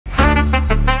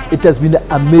It has been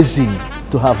amazing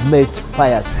to have met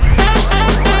Pius.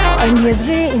 And he has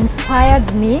really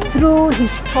inspired me through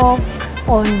his talk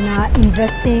on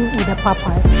investing with a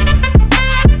purpose.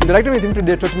 Interacting with him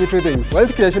today taught me two things.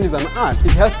 Wealth creation is an art.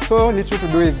 It has so little to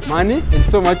do with money and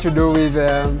so much to do with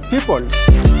people.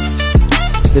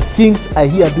 The things I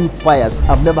hear do Pius,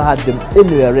 I've never heard them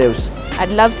anywhere else.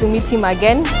 I'd love to meet him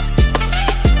again.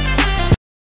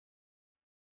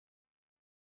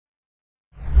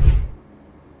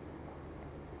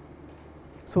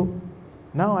 So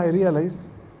now I realize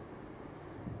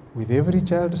with every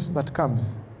child that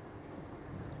comes,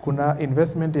 kuna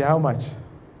investment how much?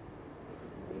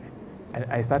 And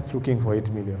I start looking for 8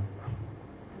 million.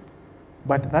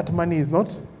 But that money is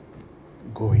not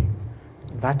going.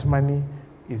 That money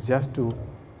is just to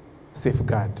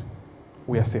safeguard.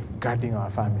 We are safeguarding our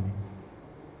family.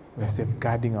 We are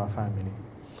safeguarding our family.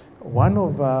 One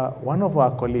of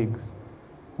our colleagues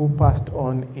who passed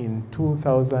on in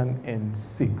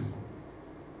 2006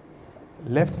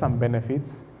 left some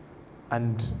benefits,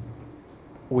 and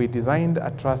we designed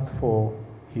a trust for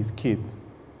his kids,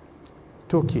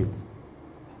 2 kids.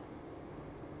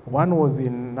 One was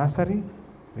in nursery,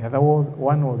 the other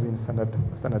one was in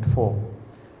standard 4.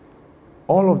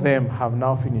 All of them have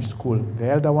now finished school. The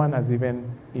elder one has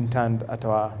even interned at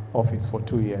our office for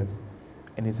 2 years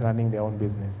and is running their own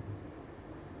business.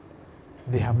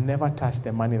 They have never touched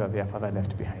the money that their father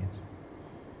left behind.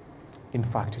 In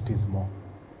fact, it is more.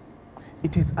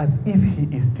 It is as if he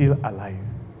is still alive.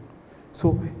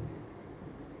 So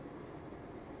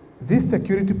this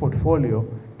security portfolio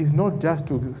is not just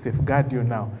to safeguard you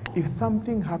now. If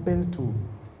something happens to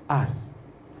us,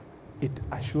 it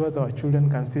assures our children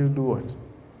can still do what?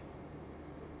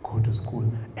 Go to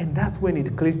school. And that's when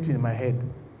it clicked in my head.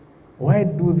 Why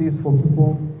do this for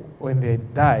people when they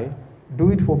die? Do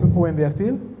it for people when they are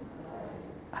still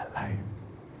alive.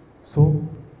 So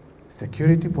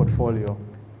security portfolio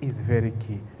is very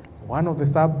key. One of the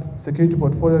sub-security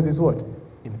portfolios is what?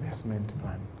 Investment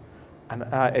plan. And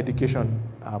education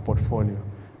portfolio.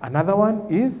 Another one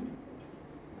is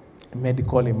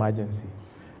medical emergency.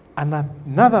 And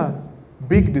another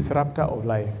big disruptor of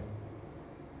life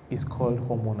is called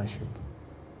home ownership.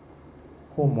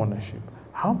 Home ownership.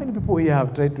 How many people here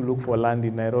have tried to look for land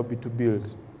in Nairobi to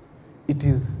build? It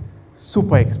is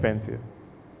super expensive.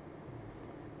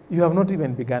 You have not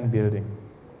even begun building.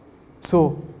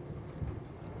 So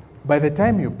by the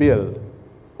time you build,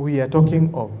 we are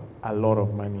talking of a lot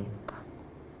of money.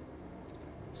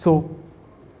 So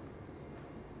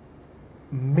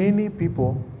many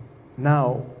people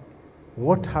now,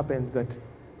 what happens that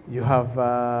you have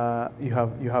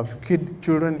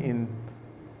children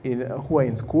who are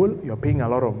in school, you're paying a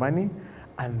lot of money,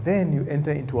 and then you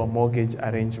enter into a mortgage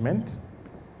arrangement,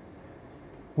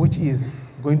 which is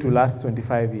going to last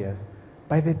 25 years.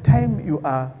 By the time you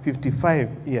are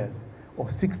 55 years or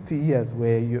 60 years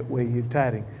where you're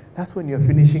retiring, that's when you're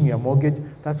finishing your mortgage,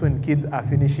 that's when kids are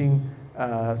finishing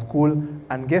school,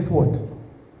 and guess what?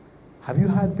 Have you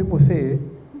heard people say,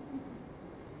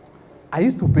 I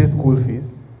used to pay school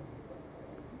fees,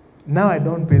 now I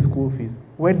don't pay school fees.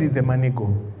 Where did the money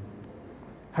go?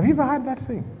 Have you ever heard that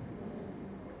thing?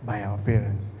 By our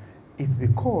parents. It's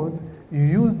because you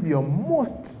use your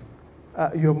most,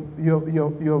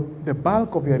 the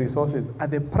bulk of your resources at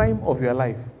the prime of your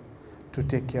life to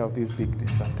take care of these big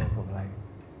disruptors of life.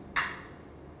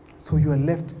 So you are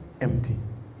left empty.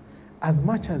 As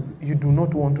much as you do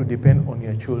not want to depend on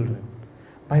your children,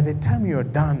 by the time you're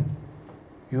done,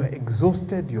 you're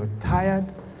exhausted, you're tired,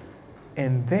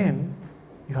 and then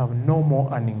you have no more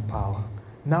earning power.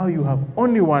 Now you have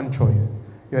only one choice.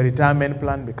 Your retirement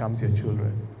plan becomes your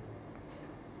children.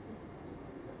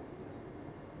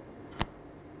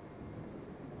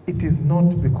 It is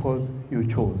not because you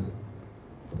chose,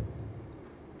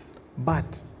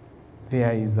 but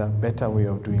there is a better way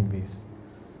of doing this.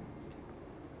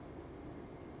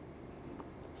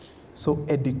 So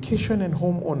education and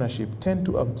home ownership tend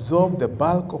to absorb the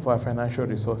bulk of our financial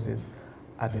resources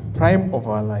at the prime of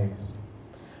our lives.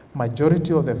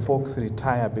 Majority of the folks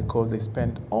retire because they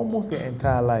spend almost their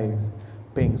entire lives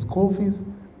paying school fees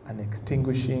and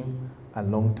extinguishing a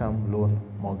long-term loan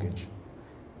mortgage.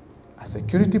 A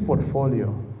security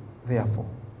portfolio, therefore,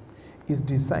 is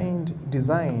designed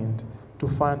to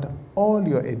fund all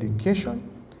your education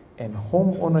and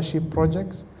home ownership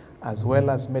projects, as well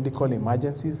as medical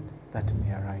emergencies that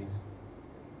may arise.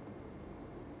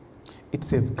 It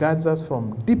safeguards us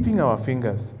from dipping our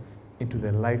fingers into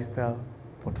the lifestyle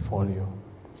portfolio,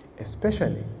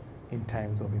 especially in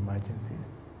times of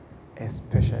emergencies.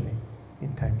 Especially.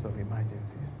 in times of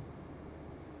emergencies.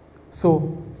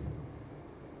 So,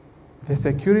 The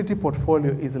security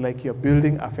portfolio is like you're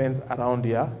building a fence around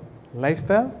your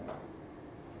lifestyle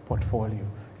portfolio.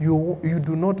 You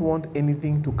do not want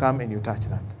anything to come and you touch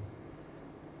that.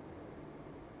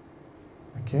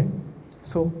 Okay?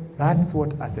 So that's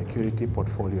what a security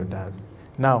portfolio does.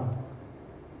 Now,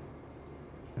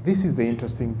 this is the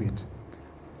interesting bit.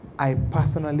 I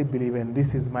personally believe, and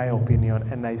this is my opinion,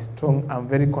 and I'm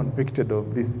very convicted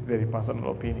of this very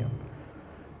personal opinion.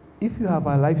 If you have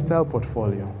a lifestyle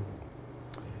portfolio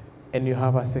and you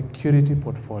have a security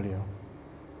portfolio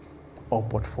or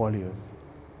portfolios,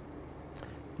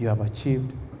 you have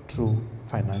achieved true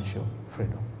financial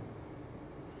freedom.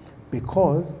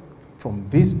 Because from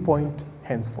this point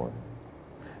henceforth,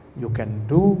 you can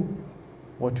do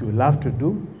what you love to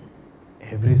do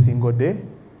every single day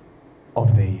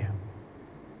of the year.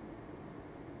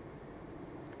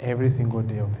 Every single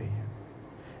day of the year.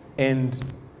 And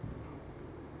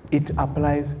it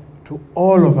applies to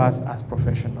all of us as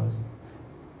professionals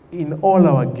in all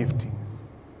our giftings.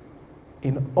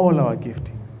 In all our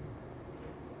giftings.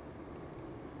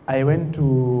 I went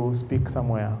to speak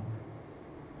somewhere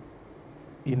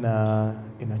in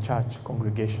a church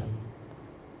congregation,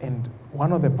 and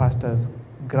one of the pastors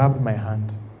grabbed my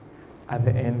hand at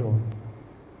the end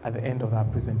of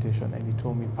that presentation, and he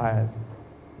told me, Pius,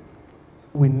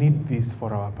 we need this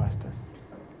for our pastors.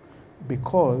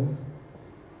 Because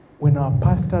when our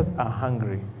pastors are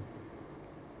hungry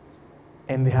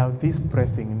and they have these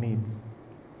pressing needs,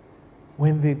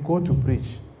 when they go to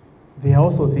preach, they are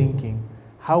also thinking,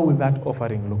 how will that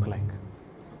offering look like?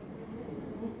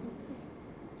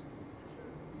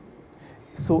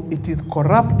 So it is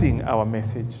corrupting our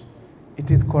message. It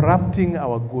is corrupting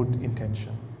our good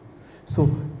intentions.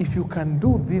 So if you can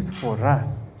do this for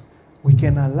us, we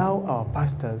can allow our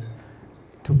pastors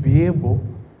to be able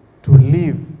to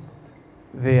live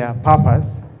their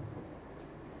purpose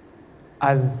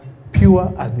as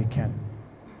pure as they can.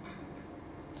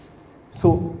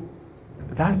 So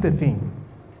that's the thing.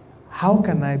 How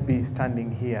can I be standing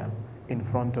here in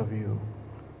front of you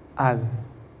as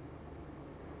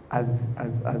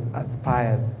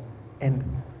Pius, and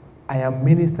I am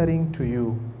ministering to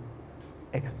you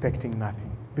expecting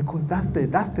nothing? Because that's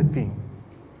the thing.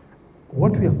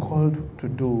 What we are called to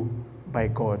do by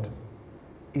God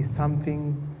is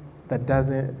something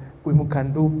that we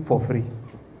can do for free.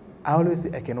 I always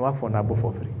say I can work for Nabo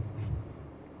for free.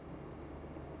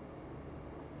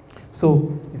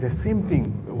 So it's the same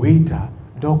thing, waiter,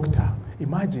 doctor.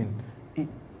 Imagine, you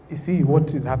see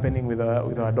what is happening with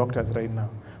our doctors right now.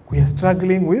 We are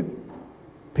struggling with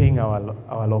paying our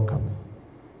locums.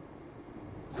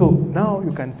 So now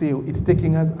you can see it's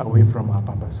taking us away from our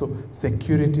purpose. So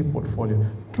security portfolio.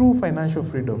 True financial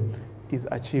freedom is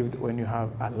achieved when you have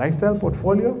a lifestyle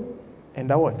portfolio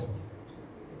and a what?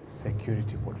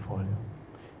 Security portfolio.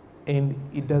 And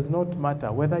it does not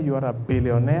matter whether you are a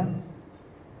billionaire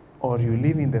or you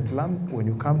live in the slums. When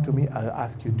you come to me, I'll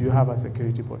ask you, do you have a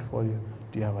security portfolio?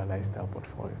 Do you have a lifestyle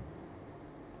portfolio?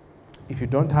 If you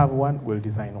don't have one, we'll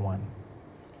design one.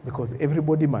 Because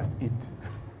everybody must eat.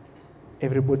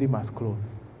 Everybody must clothe.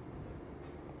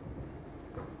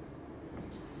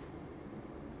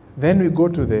 Then we go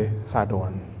to the third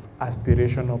one,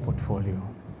 aspirational portfolio.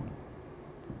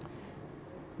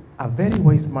 A very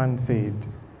wise man said,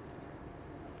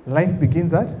 life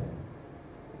begins at?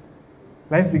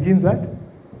 Life begins at?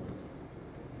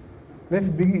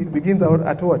 Life begins out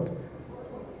at what?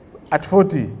 At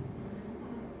 40.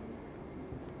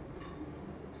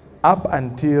 Up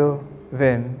until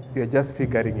then, you're just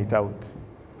figuring it out.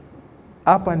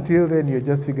 Up until then, you're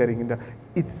just figuring it out.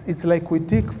 It's like we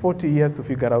take 40 years to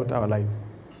figure out our lives.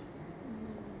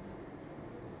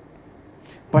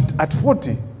 But at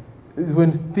 40 is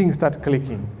when things start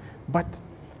clicking. But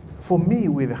for me,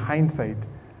 with hindsight,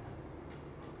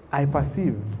 I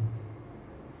perceive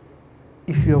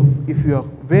if you're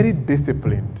very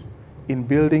disciplined in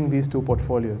building these two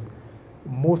portfolios,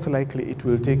 most likely it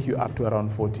will take you up to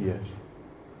around 40 years.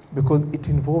 Because it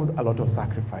involves a lot of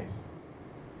sacrifice.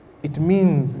 It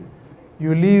means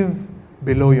you live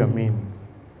below your means.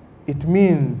 It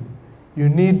means you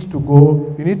need to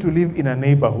live in a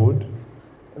neighborhood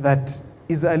that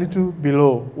is a little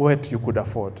below what you could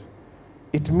afford.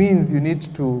 It means you need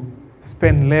to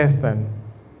spend less than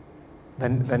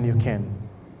you can.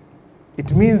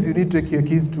 It means you need to take your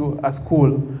kids to a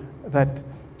school that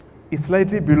is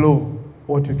slightly below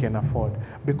what you can afford.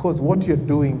 Because what you're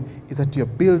doing is that you're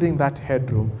building that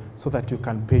headroom so that you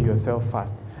can pay yourself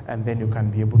first, and then you can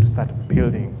be able to start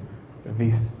building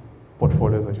these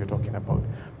portfolios that you're talking about.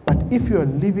 But if you're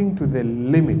living to the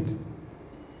limit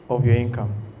of your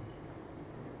income,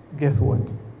 guess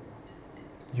what?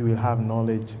 you will have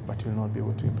knowledge, but you will not be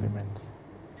able to implement.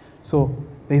 So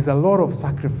there's a lot of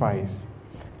sacrifice.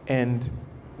 And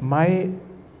my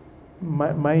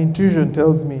intuition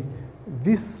tells me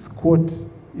this quote,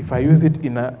 if I use it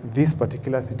in this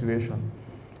particular situation,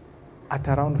 at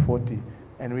around 40,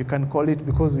 and we can call it,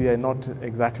 because we are not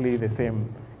exactly the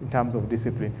same in terms of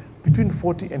discipline, between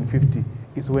 40 and 50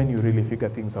 is when you really figure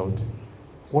things out.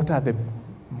 What are the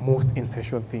most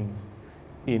essential things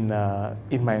in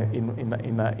my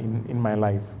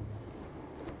life?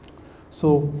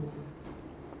 So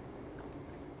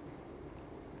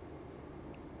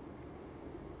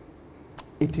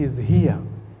it is here,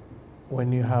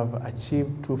 when you have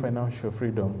achieved true financial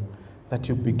freedom, that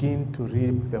you begin to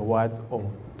reap the rewards of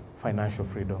financial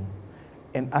freedom.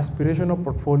 An aspirational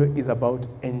portfolio is about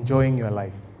enjoying your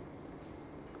life.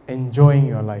 Enjoying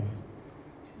your life.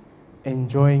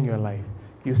 Enjoying your life.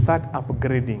 You start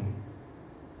upgrading.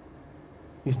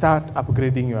 You start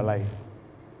upgrading your life.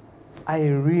 I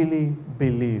really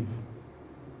believe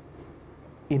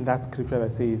in that scripture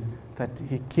that says that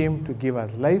he came to give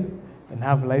us life and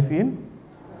have life in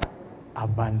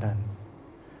abundance.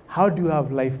 How do you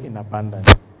have life in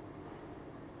abundance?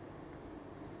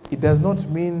 It does not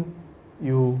mean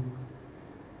you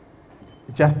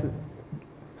just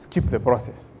skip the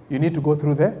process. You need to go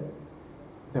through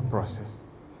the process.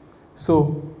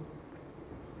 So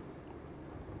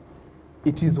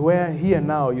it is where here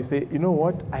now you say, you know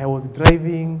what, I was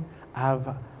driving,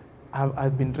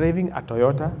 I've been driving a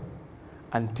Toyota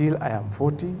until I am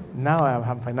 40. Now I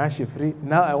am financially free.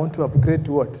 Now I want to upgrade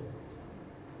to what?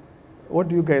 What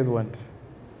do you guys want?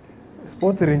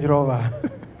 Sports Range Rover.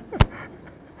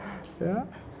 Yeah?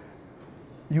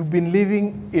 You've been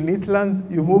living in Eastlands,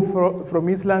 you move from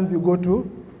Eastlands, you go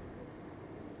to,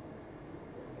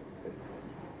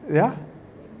 yeah?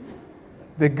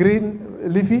 The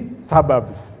green, leafy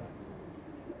suburbs.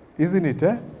 Isn't it,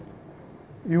 eh?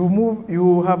 You move,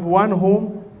 you have one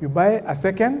home, you buy a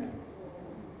second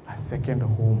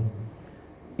home.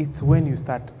 It's when you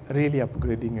start really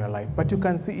upgrading your life. But you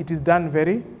can see it is done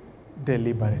very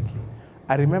deliberately.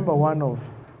 I remember one of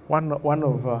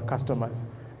our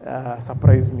customers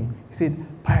surprised me. He said,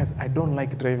 Pius, I don't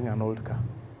like driving an old car.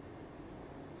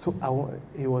 So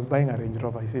he was buying a Range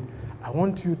Rover. He said, I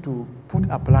want you to put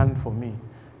a plan for me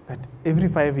that every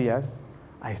 5 years,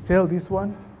 I sell this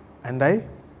one and I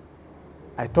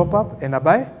top up and I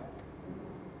buy.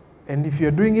 And if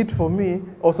you're doing it for me,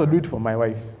 also do it for my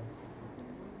wife.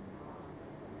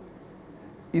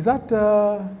 Is that,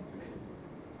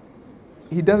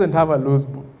 he doesn't have a loose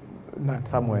nut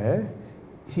somewhere.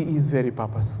 He is very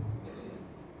purposeful.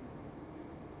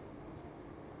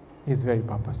 He's very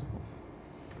purposeful.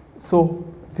 So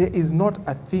there is not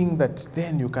a thing that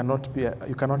then you cannot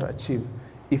achieve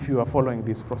if you are following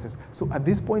this process. So at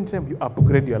this point in time, you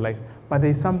upgrade your life. But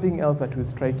there is something else that will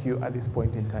strike you at this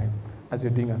point in time as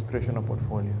you're doing aspirational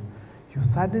portfolio. You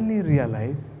suddenly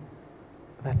realize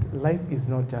that life is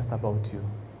not just about you.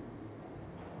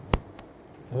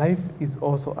 Life is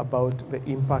also about the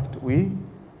impact we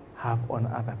have on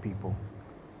other people.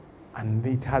 And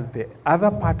it has the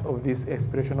other part of this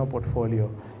aspirational portfolio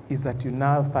is that you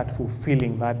now start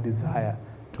fulfilling that desire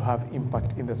to have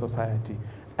impact in the society.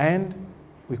 And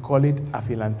we call it a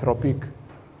philanthropic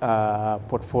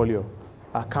portfolio.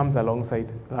 Comes alongside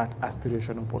that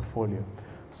aspirational portfolio.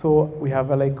 So we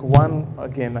have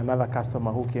another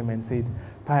customer who came and said,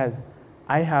 Pius,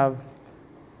 I have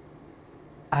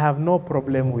no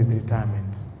problem with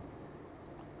retirement.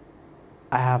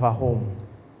 I have a home.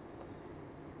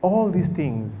 All these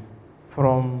things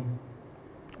from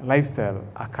lifestyle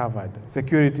are covered.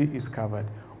 Security is covered.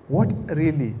 What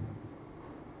really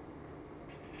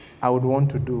I would want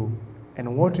to do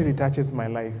and what really touches my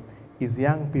life is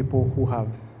young people who have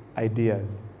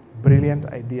ideas, brilliant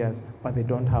ideas, but they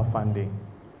don't have funding.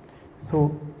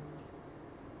 So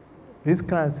this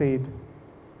client said,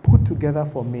 put together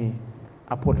for me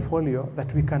a portfolio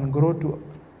that we can grow to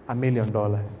 $1 million.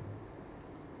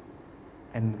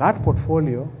 And that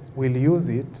portfolio, we'll use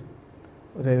it,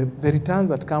 the returns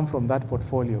that come from that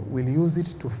portfolio, we'll use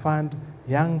it to fund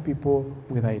young people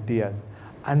with ideas.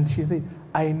 And she said,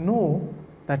 I know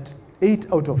that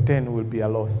 8 out of 10 will be a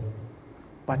loss.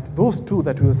 But those 2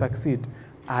 that will succeed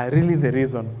are really the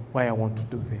reason why I want to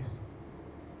do this.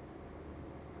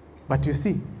 But you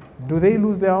see, do they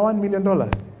lose their $1 million?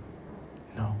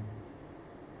 No.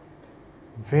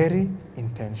 Very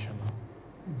intentional.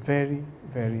 Very,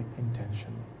 very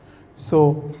intentional.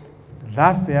 So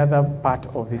that's the other part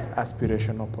of this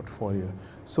aspirational portfolio.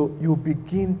 So you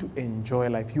begin to enjoy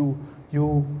life. You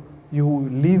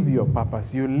live your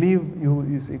purpose.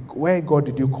 You say, where God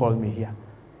did you call me here?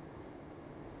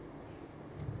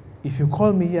 If you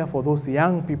call me here for those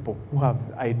young people who have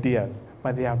ideas,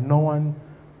 but they have no one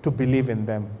to believe in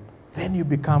them, then you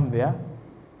become their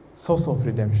source of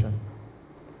redemption.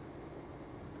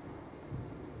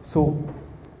 So,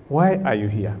 why are you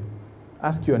here?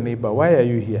 Ask your neighbor, why are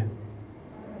you here?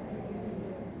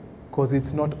 Because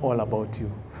it's not all about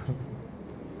you.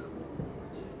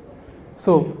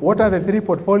 So, what are the 3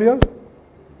 portfolios?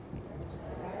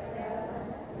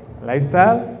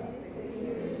 Lifestyle,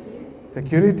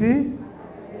 security,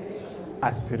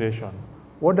 aspiration.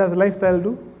 What does lifestyle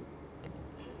do?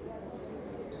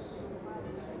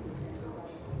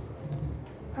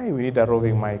 Hey, we need a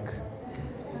roving mic.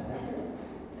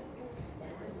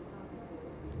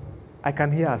 I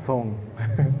can hear a song.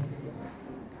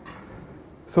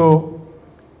 So,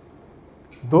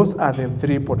 those are the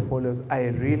 3 portfolios I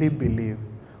really believe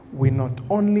will not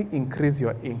only increase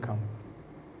your income,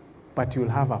 but you'll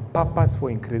have a purpose for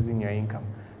increasing your income.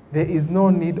 There is no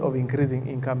need of increasing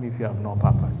income if you have no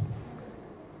purpose.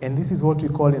 And this is what we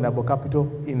call in Abo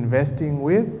Capital investing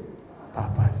with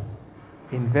purpose.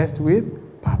 Invest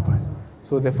with purpose.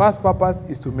 So the first purpose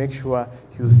is to make sure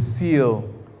you seal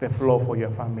the floor for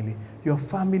your family. Your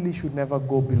family should never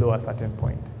go below a certain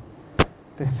point.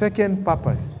 The second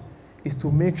purpose is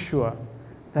to make sure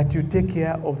that you take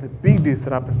care of the big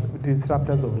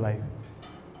disruptors of life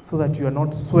so that you are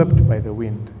not swept by the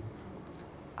wind.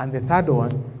 And the third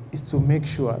one is to make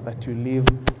sure that you live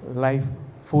life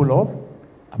full of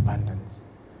abundance.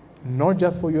 Not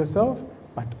just for yourself,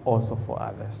 but also for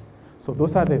others. So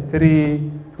those are the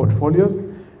 3 portfolios,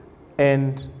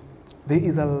 and there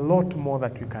is a lot more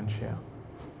that we can share.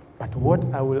 But what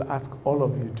I will ask all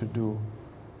of you to do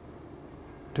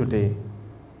today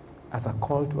as a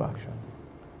call to action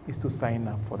is to sign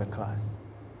up for the class,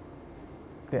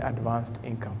 the advanced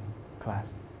income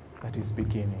class that is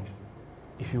beginning.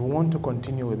 If you want to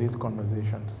continue with this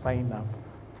conversation, sign up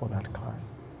for that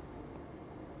class.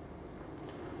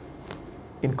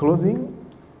 In closing,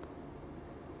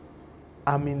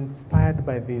 I'm inspired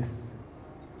by this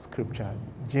scripture,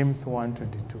 James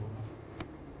 1:22.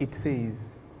 It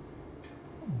says,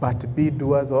 but be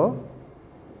doers of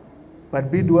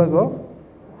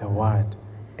the word,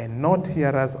 and not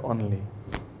hearers only,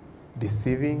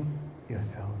 deceiving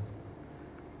yourselves.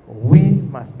 We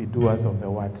must be doers of the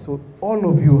word. So all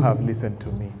of you have listened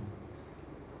to me.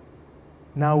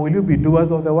 Now, will you be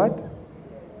doers of the word?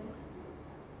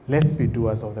 Let's be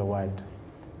doers of the word.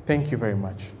 Thank you very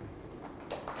much.